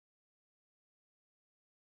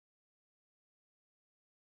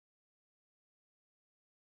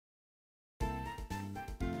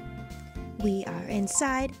We are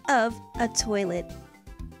inside of a toilet.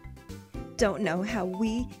 Don't know how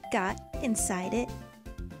we got inside it.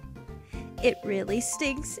 It really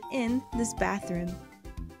stinks in this bathroom.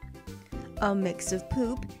 A mix of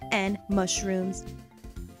poop and mushrooms.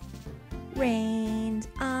 Rained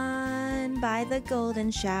on by the golden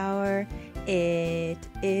shower. It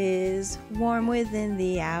is warm within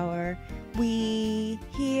the hour. We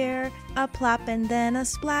hear a plop and then a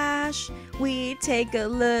splash. We take a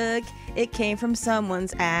look. It came from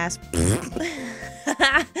someone's ass.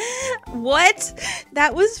 What?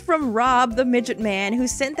 That was from Rob the Midget Man, who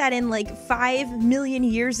sent that in like 5 million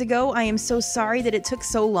years ago. I am so sorry that it took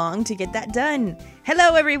so long to get that done.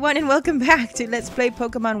 Hello everyone and welcome back to Let's Play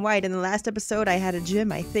Pokemon White. In the last episode I had a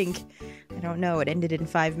gym, I think. I don't know, it ended in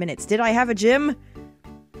 5 minutes. Did I have a gym?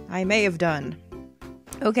 I may have done.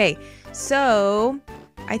 Okay, so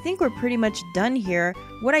I think we're pretty much done here.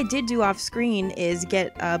 What I did do off screen is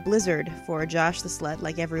get Blizzard for Josh the Slut,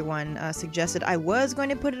 like everyone suggested. I was going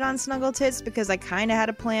to put it on Snuggletits because I kind of had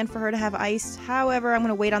a plan for her to have ice. However, I'm going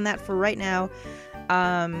to wait on that for right now.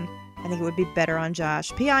 I think it would be better on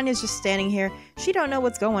Josh. Piranha's just standing here. She don't know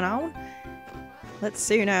what's going on. Let's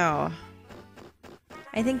see now.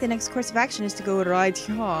 I think the next course of action is to go right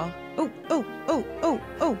here. Oh,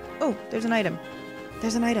 there's an item.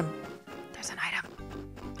 There's an item. There's an item.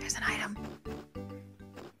 There's an item.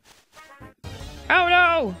 Oh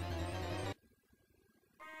no!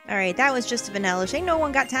 Alright, that was just vanilla. Ain't no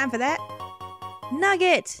one got time for that.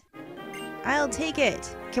 Nugget! I'll take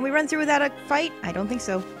it. Can we run through without a fight? I don't think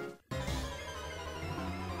so.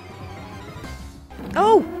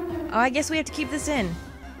 Oh! I guess we have to keep this in.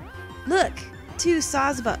 Look! 2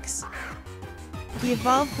 Sawsbucks. The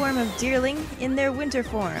evolved form of Deerling in their winter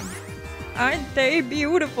form. Aren't they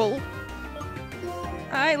beautiful?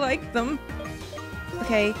 I like them.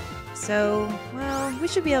 Okay, so, well, we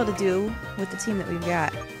should be able to do with the team that we've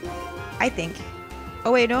got. I think.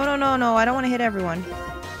 Oh wait, no, I don't want to hit everyone.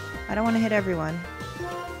 I don't want to hit everyone.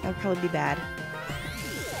 That would probably be bad.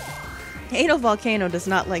 Anal Volcano does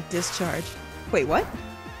not like discharge. Wait, what?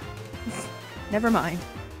 Never mind.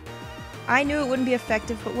 I knew it wouldn't be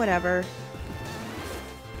effective, but whatever.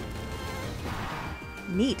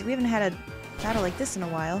 Neat. We haven't had a battle like this in a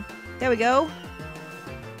while. There we go.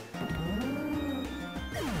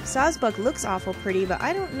 Sawsbuck looks awful pretty, but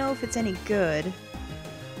I don't know if it's any good.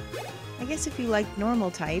 I guess if you like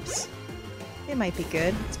normal types, it might be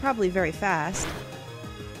good. It's probably very fast.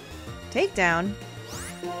 Takedown.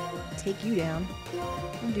 Take you down.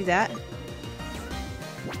 Don't do that.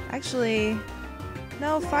 Actually,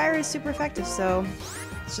 no, fire is super effective, so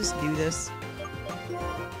let's just do this.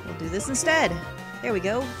 We'll do this instead. There we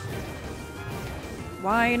go.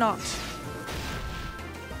 Why not?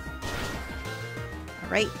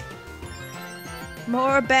 Alright.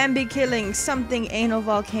 More Bambi killing, something Anal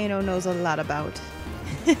Volcano knows a lot about.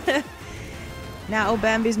 Now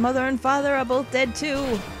Bambi's mother and father are both dead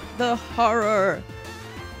too. The horror.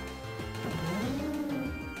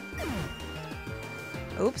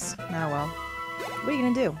 Oops. Oh well. What are you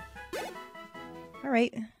gonna do?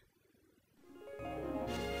 Alright.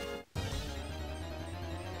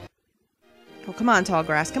 Oh, come on, tall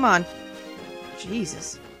grass. Come on.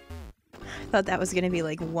 Jesus. I thought that was gonna be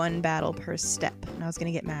like 1 battle per step, and I was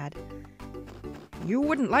gonna get mad. You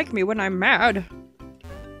wouldn't like me when I'm mad.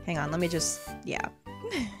 Hang on, let me just... yeah.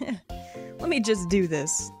 Let me just do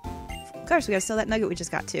this. Of course, we gotta sell that nugget we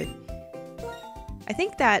just got, too. I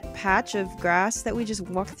think that patch of grass that we just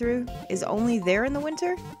walked through is only there in the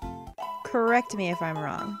winter? Correct me if I'm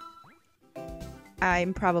wrong. I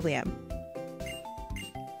probably am.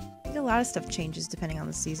 I think a lot of stuff changes depending on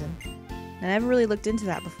the season. And I never really looked into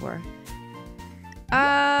that before.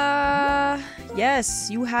 Yes,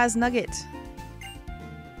 you has nugget.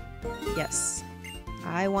 Yes.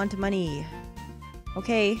 I want money.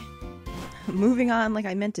 Okay. Moving on like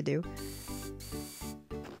I meant to do.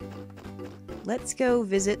 Let's go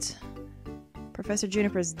visit Professor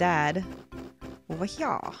Juniper's dad over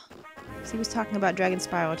here. He was talking about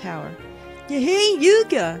Dragonspire Tower. Yeah, hey,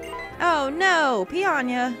 Yuka! Oh no,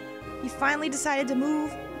 Piranha! You finally decided to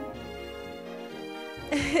move?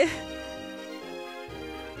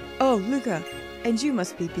 Oh, Luca, and you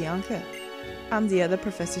must be Bianca. I'm the other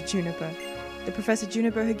Professor Juniper. The Professor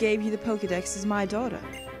Juniper who gave you the Pokedex is my daughter.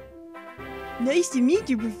 Nice to meet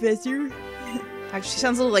you, Professor. Actually, she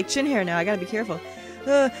sounds a little like Chin Hair now, I gotta be careful.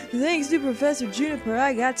 Thanks to Professor Juniper,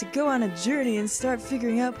 I got to go on a journey and start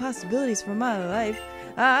figuring out possibilities for my life.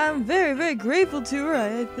 I'm very, very grateful to her,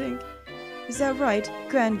 I think. Is that right?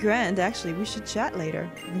 Grand, actually, we should chat later.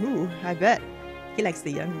 Ooh, I bet. He likes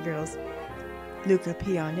the younger girls. Luca,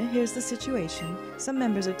 Piana, here's the situation. Some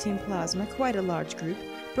members of Team Plasma, quite a large group,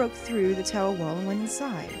 broke through the tower wall and went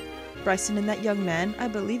inside. Bryson and that young man, I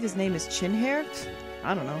believe his name is Chinhair?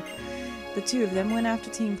 I don't know. The two of them went after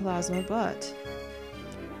Team Plasma, but...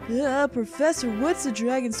 Professor, what's the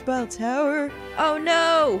Dragonspire Tower? Oh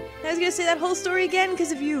no! I was gonna say that whole story again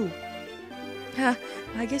because of you!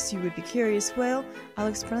 I guess you would be curious. Well, I'll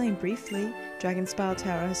explain briefly. Dragonspire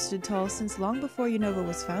Tower has stood tall since long before Unova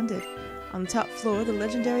was founded. On the top floor, the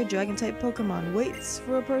legendary Dragon-type Pokemon waits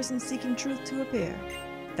for a person seeking truth to appear.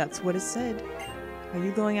 That's what is said. Are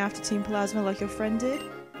you going after Team Plasma like your friend did?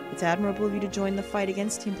 It's admirable of you to join the fight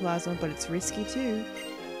against Team Plasma, but it's risky too.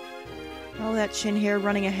 Oh, that Chinhair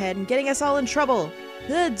running ahead and getting us all in trouble!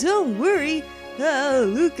 Don't worry!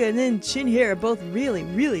 Luca and Chinhair are both really,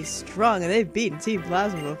 really strong, and they've beaten Team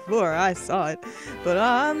Plasma before, I saw it. But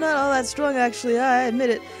I'm not all that strong, actually, I admit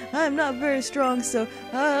it. I'm not very strong, so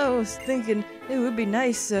I was thinking it would be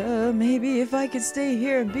nice, maybe if I could stay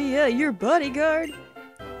here and be, your bodyguard.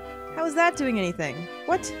 How is that doing anything?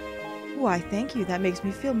 What? Why, thank you, that makes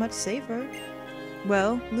me feel much safer.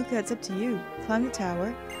 Well, Luca, it's up to you. Climb the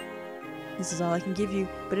tower. This is all I can give you,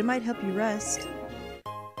 but it might help you rest.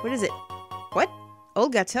 What is it? What?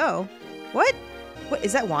 Old Gâteau? What? What,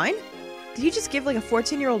 is that wine? Did you just give like a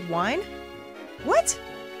 14-year-old wine? What?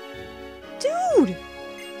 Dude!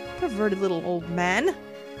 Perverted little old man.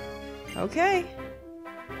 Okay.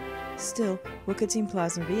 Still, what could Team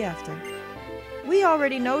Plasma be after? We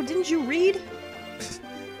already know, didn't you read?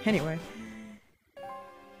 Anyway.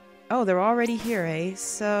 Oh, they're already here, eh?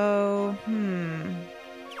 So,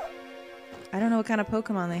 I don't know what kind of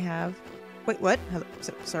Pokemon they have. Wait, what? Hello,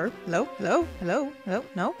 sir? Hello? Hello? Hello? Hello?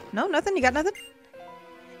 No? No? Nothing? You got nothing?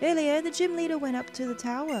 Earlier, the gym leader went up to the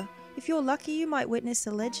tower. If you're lucky, you might witness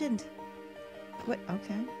a legend. What?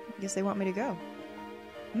 Okay. I guess they want me to go.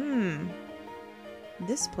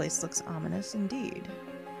 This place looks ominous indeed.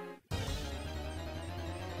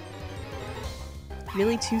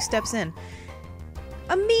 Really 2 steps in.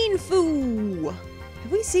 A Mienfoo!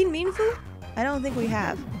 Have we seen Mienfoo? I don't think we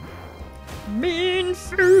have.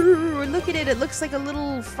 Mienfoo! Look at it, it looks like a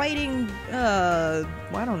little fighting, I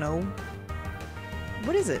don't know.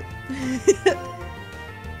 What is it?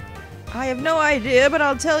 I have no idea, but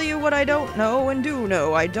I'll tell you what I don't know and do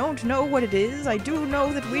know. I don't know what it is. I do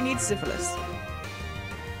know that we need syphilis.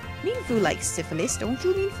 Mienfoo likes syphilis, don't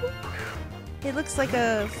you, Mienfoo? It looks like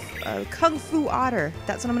a Kung Fu otter.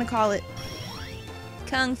 That's what I'm gonna call it.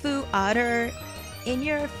 Kung Fu otter in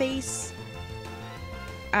your face.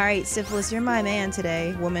 Alright, Syphilis, you're my man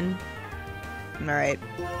today, woman. Alright.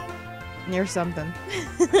 You're something.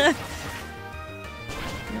 You're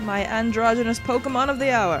my androgynous Pokemon of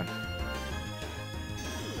the hour.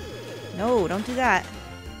 No, don't do that.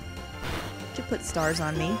 You put stars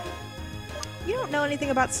on me. You don't know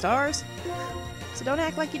anything about stars, so don't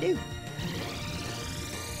act like you do.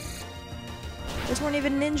 Those weren't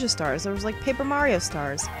even ninja stars. There was like Paper Mario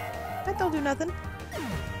stars. That don't do nothing.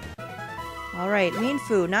 Alright,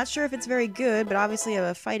 Mienfoo. Not sure if it's very good, but obviously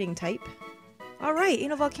a fighting type. Alright,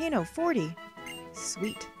 Anal Volcano, 40.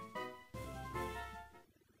 Sweet.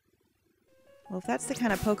 Well, if that's the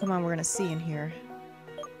kind of Pokemon we're gonna see in here...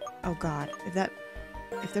 Oh god,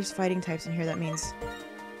 if there's fighting types in here, that means...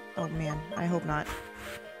 Oh man, I hope not.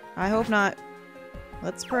 I hope not.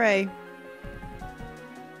 Let's pray.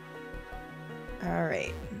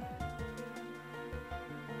 Alright.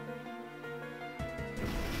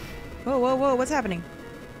 Whoa, whoa, whoa, what's happening?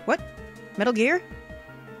 What? Metal Gear?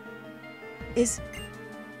 Is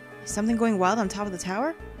something going wild on top of the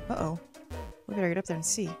tower? Uh-oh. We better get up there and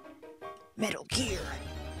see. Metal Gear!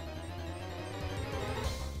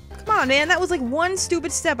 Come on, man, that was like one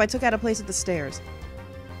stupid step I took out of place at the stairs.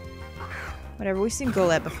 Whatever, we've seen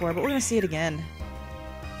Golett before, but we're gonna see it again.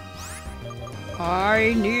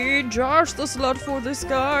 I need Josh the slut for this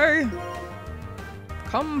guy.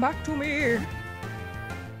 Come back to me.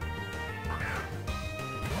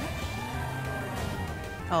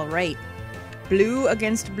 Alright. Blue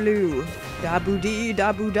against blue. Da-boo-dee,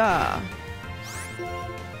 da-boo-da.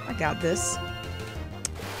 I got this.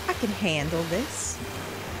 I can handle this.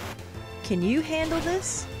 Can you handle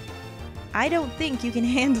this? I don't think you can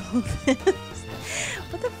handle this.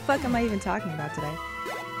 What the fuck am I even talking about today?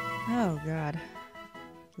 Oh god.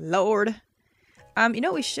 Lord. You know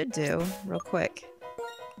what we should do, real quick?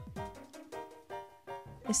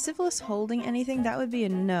 Is Syphilis holding anything? That would be a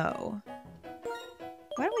no.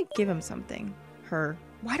 Why don't we give him something? Her.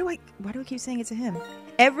 Why do I keep saying it to him?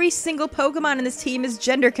 Every single Pokemon in this team is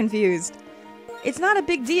gender confused. It's not a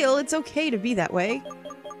big deal, it's okay to be that way.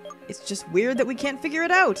 It's just weird that we can't figure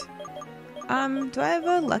it out. Do I have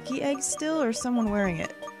a lucky egg still, or is someone wearing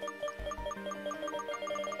it?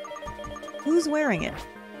 Who's wearing it?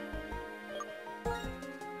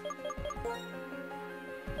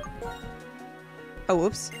 Oh,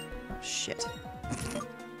 whoops. Oh, shit.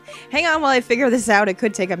 Hang on while I figure this out. It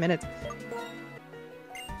could take a minute.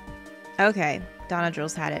 Okay. Donna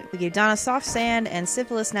Drills had it. We gave Donna soft sand, and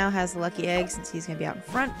Syphilis now has the lucky egg since he's going to be out in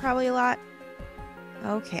front probably a lot.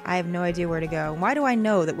 Okay, I have no idea where to go. Why do I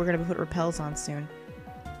know that we're going to put repels on soon?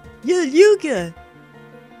 Yeah, Luca!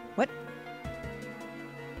 What?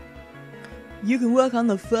 You can work on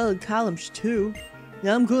the fallen columns too.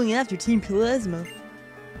 Now I'm going after Team Plasma.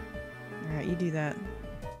 Alright, you do that.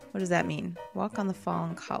 What does that mean? Walk on the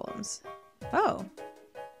fallen columns. Oh!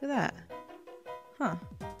 Look at that. Huh.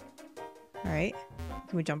 Alright.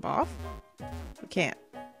 Can we jump off? We can't.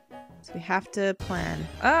 So we have to plan.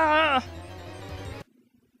 Ah!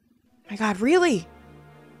 My god, really?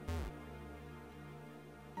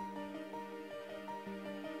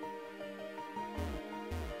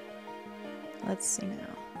 Let's see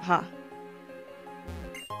now. Ha.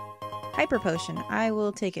 Hyper potion. I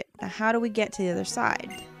will take it. Now, how do we get to the other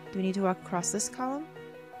side? Do we need to walk across this column?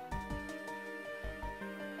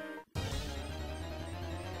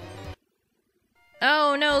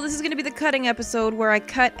 Oh no, this is gonna be the cutting episode where I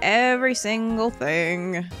cut every single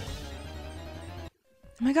thing.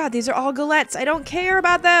 Oh my god, these are all galettes. I don't care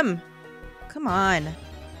about them. Come on.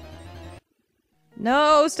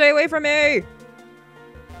 No, stay away from me.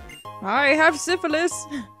 I have syphilis.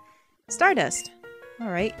 Stardust.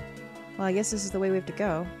 Alright. Well, I guess this is the way we have to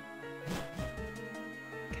go.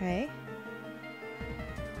 Okay.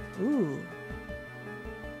 Ooh.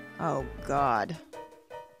 Oh god.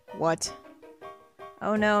 What?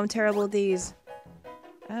 Oh no, I'm terrible at these.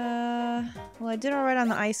 Well, I did alright on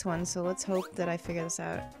the ice one, so let's hope that I figure this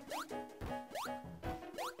out.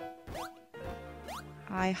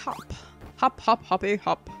 I hop. Hop, hop, hoppy,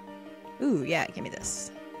 hop. Ooh, yeah, give me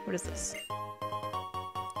this. What is this?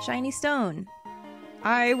 Shiny stone.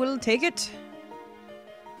 I will take it.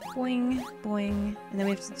 Boing, boing. And then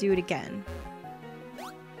we have to do it again.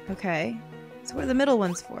 Okay. So what are the middle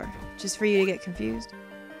ones for? Just for you to get confused?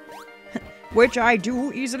 Which I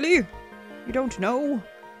do easily. You don't know.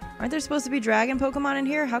 Aren't there supposed to be dragon Pokemon in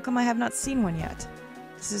here? How come I have not seen one yet?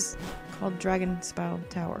 This is called Dragonspire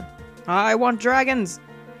Tower. I want dragons!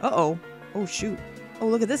 Uh-oh. Oh, shoot. Oh,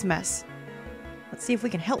 look at this mess. Let's see if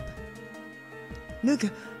we can help. Look,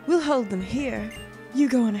 we'll hold them here. You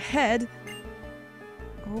go on ahead.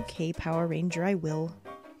 Okay, Power Ranger, I will.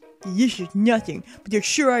 This is nothing, but there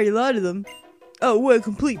sure are a lot of them. Oh, what a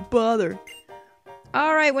complete bother.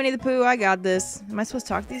 Alright, Winnie the Pooh, I got this. Am I supposed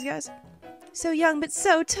to talk to these guys? So young, but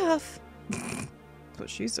so tough. That's what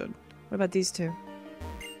she said. What about these two?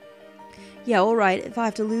 Yeah, alright, if I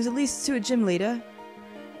have to lose at least to a gym leader.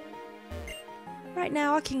 Right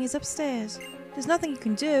now, our king is upstairs. There's nothing you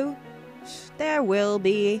can do. There will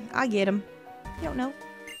be. I get him. You don't know.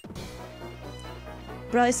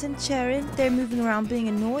 Bryce and Charon, they're moving around being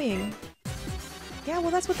annoying. Yeah,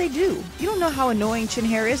 well, that's what they do. You don't know how annoying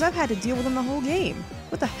Chinhair is. I've had to deal with him the whole game.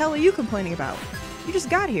 What the hell are you complaining about? You just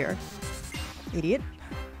got here. Idiot.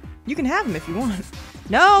 You can have him if you want.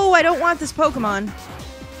 No, I don't want this Pokemon.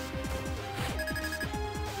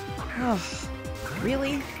 Oh,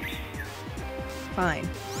 really? Fine.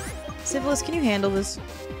 Syphilis, can you handle this?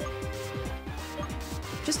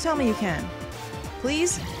 Just tell me you can.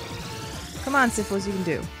 Please? Come on, Syphilis, you can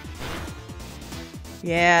do.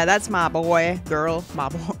 Yeah, that's my boy. Girl. My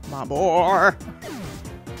boy.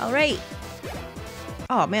 Alright.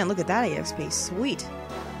 Oh man, look at that EXP. Sweet.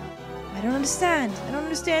 I don't understand. I don't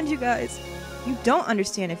understand you guys. You don't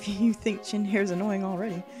understand if you think Chinhair's annoying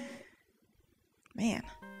already. Man.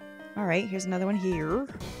 Alright, here's another one here.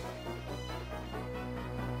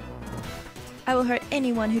 I will hurt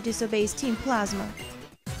anyone who disobeys Team Plasma.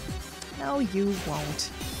 No, you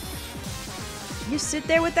won't. You sit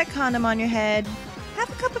there with that condom on your head. Have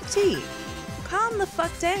a cup of tea. Calm the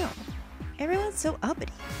fuck down. Everyone's so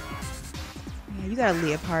uppity. Yeah, you got a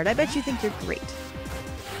leopard. I bet you think you're great.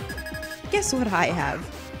 Guess what I have?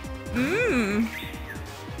 Mmm.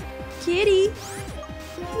 Kitty.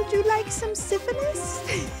 Would you like some syphilis?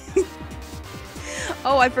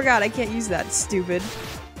 Oh, I forgot. I can't use that. Stupid.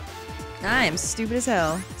 I am stupid as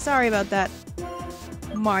hell. Sorry about that.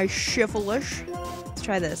 My syphilis. Let's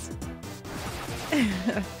try this.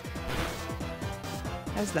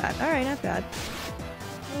 How's that? Alright, not bad.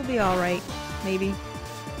 We'll be alright. Maybe.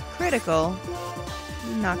 Critical.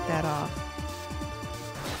 You knock that off.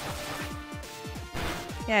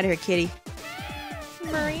 Get out of here, kitty.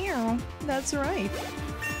 Meow. That's right.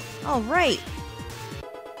 Alright.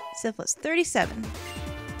 Syphilis, 37.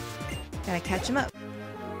 Gotta catch him up.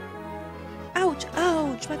 Ouch,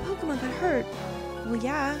 ouch, my Pokemon got hurt. Well,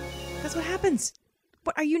 yeah, that's what happens.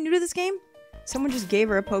 What, are you new to this game? Someone just gave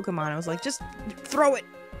her a Pokemon. I was like, just throw it.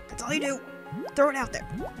 That's all you do. Throw it out there.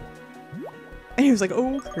 And he was like,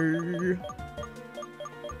 okay.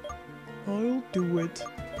 I'll do it.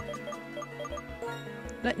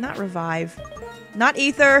 Not revive. Not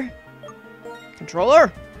ether.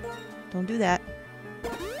 Controller. Don't do that.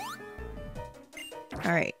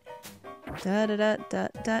 Alright. Da da da da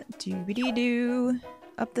da doobity doo.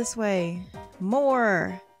 Up this way.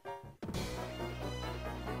 More.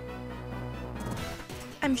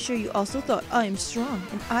 I'm sure you also thought I am strong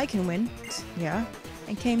and I can win. Yeah.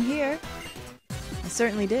 And came here. I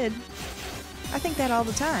certainly did. I think that all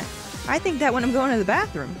the time. I think that when I'm going to the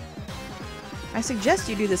bathroom. I suggest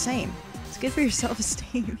you do the same. It's good for your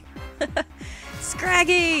self-esteem.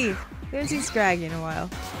 Scraggy! We haven't seen Scraggy in a while.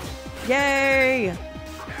 Yay!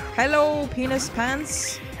 Hello, penis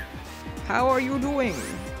pants. How are you doing?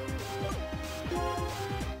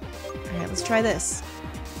 Alright, let's try this.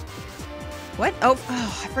 What? Oh,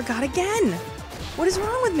 I forgot again! What is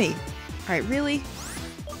wrong with me? Alright, really?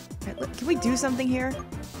 Alright, look, can we do something here?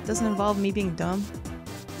 It doesn't involve me being dumb.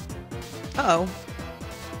 Uh-oh.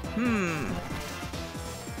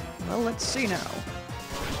 Well, let's see now.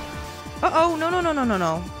 Uh-oh, no, no, no, no, no,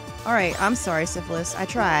 no. Alright, I'm sorry, Syphilis. I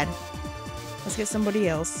tried. Let's get somebody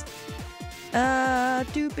else.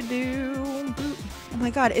 Doop-a-doo. Boop. Oh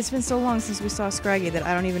my god, it's been so long since we saw Scraggy that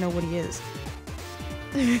I don't even know what he is.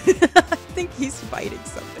 I think he's fighting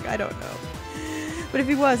something. I don't know. But if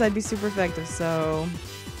he was, I'd be super effective, so...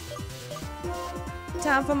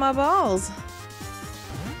 Time for my balls.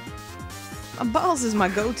 My balls is my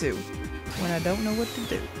go-to when I don't know what to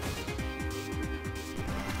do.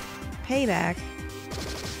 Payback?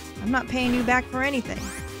 I'm not paying you back for anything.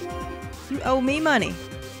 You owe me money.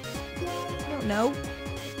 I don't know.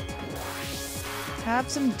 Have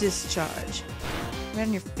some discharge. Right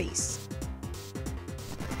on your face.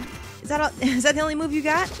 Is that all? Is that the only move you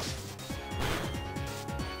got?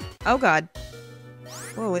 Oh god.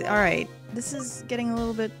 Whoa, alright. This is getting a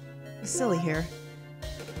little bit silly here.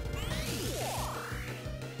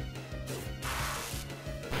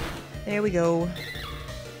 There we go.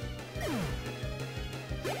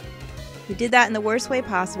 We did that in the worst way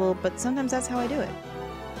possible, but sometimes that's how I do it.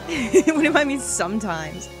 What do I mean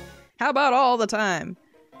sometimes? How about all the time?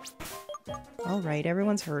 Alright,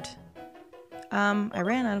 everyone's hurt. I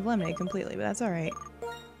ran out of lemonade completely, but that's alright.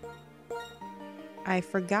 I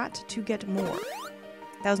forgot to get more.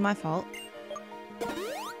 That was my fault. I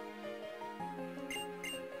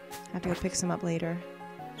have to go pick some up later.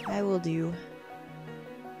 I will do.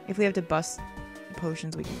 If we have to bust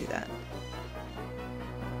potions, we can do that.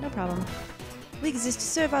 No problem. We exist to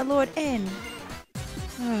serve our Lord N.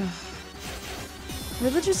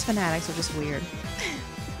 Religious fanatics are just weird.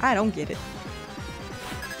 I don't get it.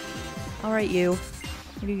 Alright, you.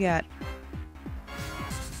 What do you got?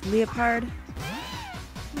 Leopard?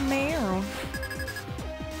 Meow.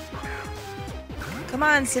 Come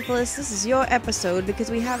on, Syphilis, this is your episode because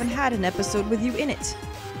we haven't had an episode with you in it.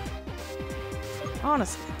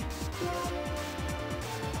 Honestly.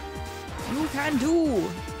 You can do!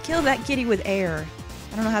 Kill that kitty with air.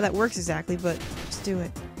 I don't know how that works exactly, but just do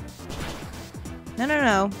it. No, no,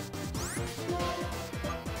 no.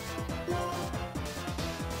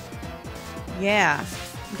 Yeah.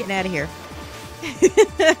 I'm getting out of here.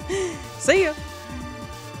 See ya!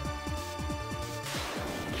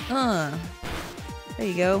 There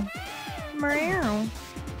you go. Meow.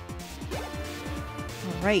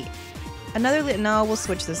 Alright. Another no, we'll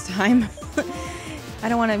switch this time. I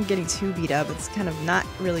don't want him getting too beat up. It's kind of not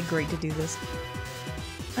really great to do this.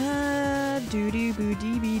 Doody boo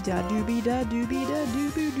dee bee da doobie da doobie da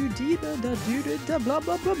doobie doo dee da da doo da blah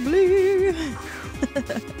blah blah blee.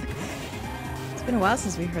 It's been a while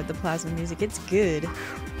since we heard the plasma music. It's good,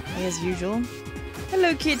 as usual.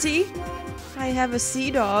 Hello, kitty. I have a sea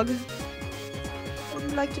dog. Would you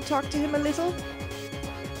like to talk to him a little?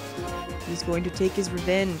 He's going to take his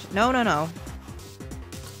revenge. No, no, no.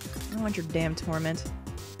 I don't want your damn torment.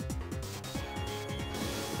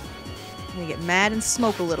 I'm gonna get mad and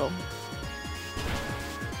smoke a little.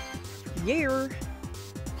 Yeah.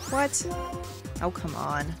 What? Oh, come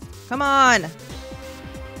on. Come on!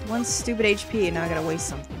 One stupid HP and now I gotta waste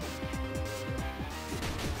something.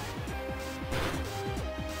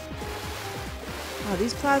 Oh,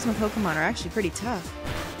 these plasma Pokemon are actually pretty tough.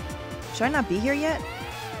 Should I not be here yet?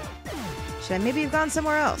 Should I maybe have gone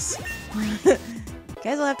somewhere else?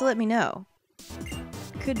 Guys will have to let me know.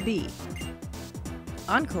 Could be.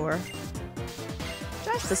 Encore?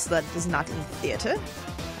 Josh the Slut is not in theater.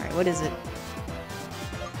 Alright, what is it?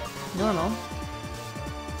 Normal.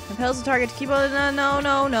 Compels the target to keep on. No,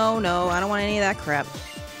 no, no, no. I don't want any of that crap.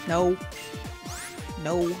 No.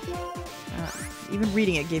 No. Even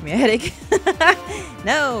reading it gave me a headache.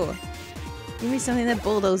 No! Give me something that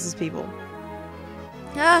bulldozes people.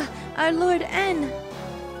 Ah! Our Lord N!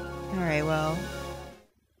 Alright, well,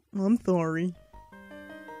 I'm sorry.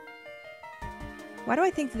 Why do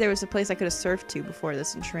I think that there was a place I could have surfed to before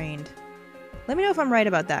this and trained? Let me know if I'm right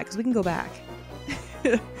about that, because we can go back.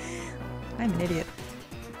 I'm an idiot.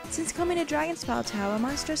 Since coming to Dragonspire Tower,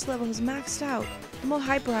 my stress level has maxed out. The more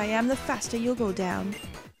hyper I am, the faster you'll go down.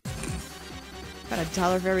 Got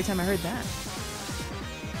 $1 for every time I heard that.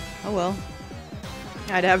 Oh well.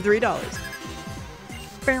 I'd have $3.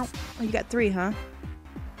 Oh, you got 3, huh?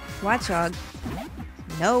 Watchog.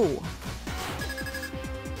 No.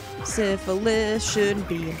 Syphilis shouldn't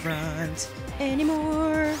be in front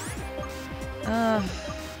anymore.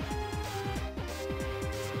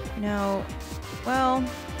 No. Well,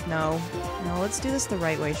 no. No, let's do this the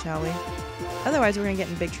right way, shall we? Otherwise, we're gonna get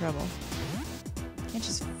in big trouble. Can't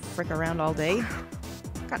just frick around all day.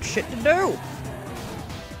 Got shit to do.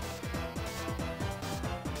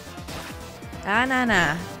 Ah, nah,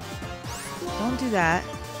 nah. Don't do that.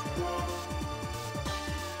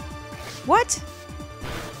 What?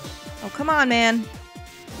 Oh, come on, man.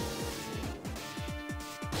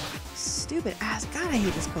 Stupid ass. God, I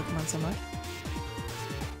hate this Pokemon so much.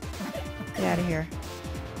 Get out of here.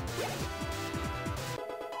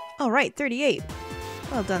 Alright, 38.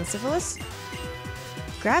 Well done, Syphilis.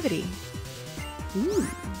 Gravity. Ooh.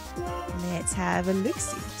 Let's have a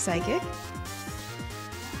look-see. Psychic.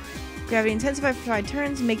 Gravity intensified for 5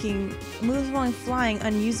 turns, making moves while flying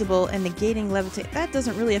unusable and negating levitate. That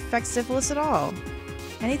doesn't really affect Syphilis at all.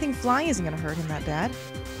 Anything flying isn't going to hurt him that bad.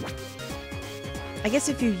 I guess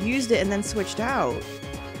if you used it and then switched out.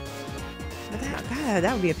 But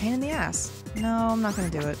that would be a pain in the ass. No, I'm not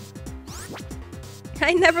going to do it.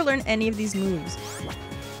 I never learned any of these moves.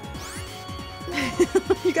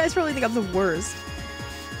 You guys probably think I'm the worst.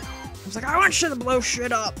 I was like, I want shit to blow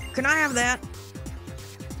shit up. Can I have that?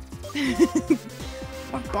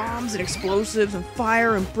 Want bombs and explosives and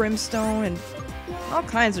fire and brimstone and all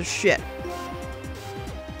kinds of shit.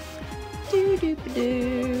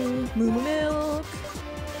 Doo-doo-ba-doo. Moo milk.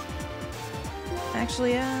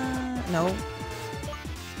 Actually, no.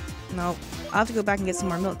 No. I'll have to go back and get some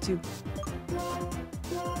more milk, too.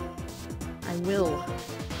 I will.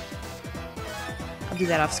 I'll do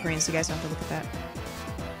that off screen so you guys don't have to look at that.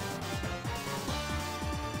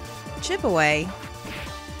 Chip away.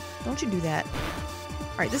 Don't you do that.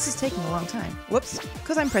 Alright, this is taking a long time. Whoops.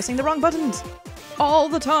 Because I'm pressing the wrong buttons. All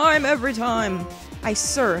the time, every time. I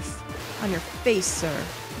surf on your face, sir.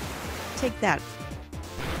 Take that.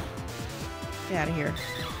 Get out of here.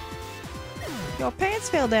 Your pants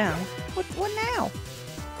fell down. What now?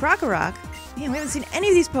 Krokorok? Man, we haven't seen any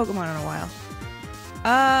of these Pokemon in a while.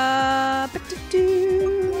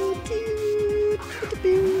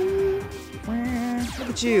 Look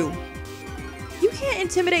at you. You can't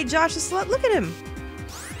intimidate Josh the Slut. Look at him.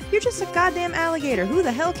 You're just a goddamn alligator. Who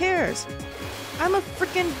the hell cares? I'm a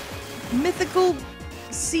freaking mythical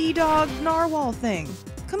sea dog narwhal thing.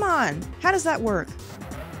 Come on. How does that work?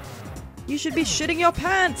 You should be shitting your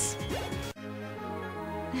pants.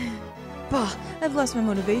 Bah, I've lost my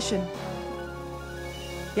motivation.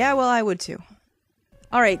 Yeah, well, I would too.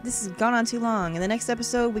 Alright, this has gone on too long. In the next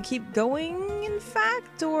episode, we keep going, in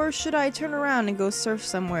fact? Or should I turn around and go surf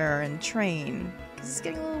somewhere and train? Because it's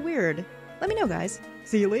getting a little weird. Let me know, guys.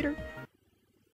 See you later.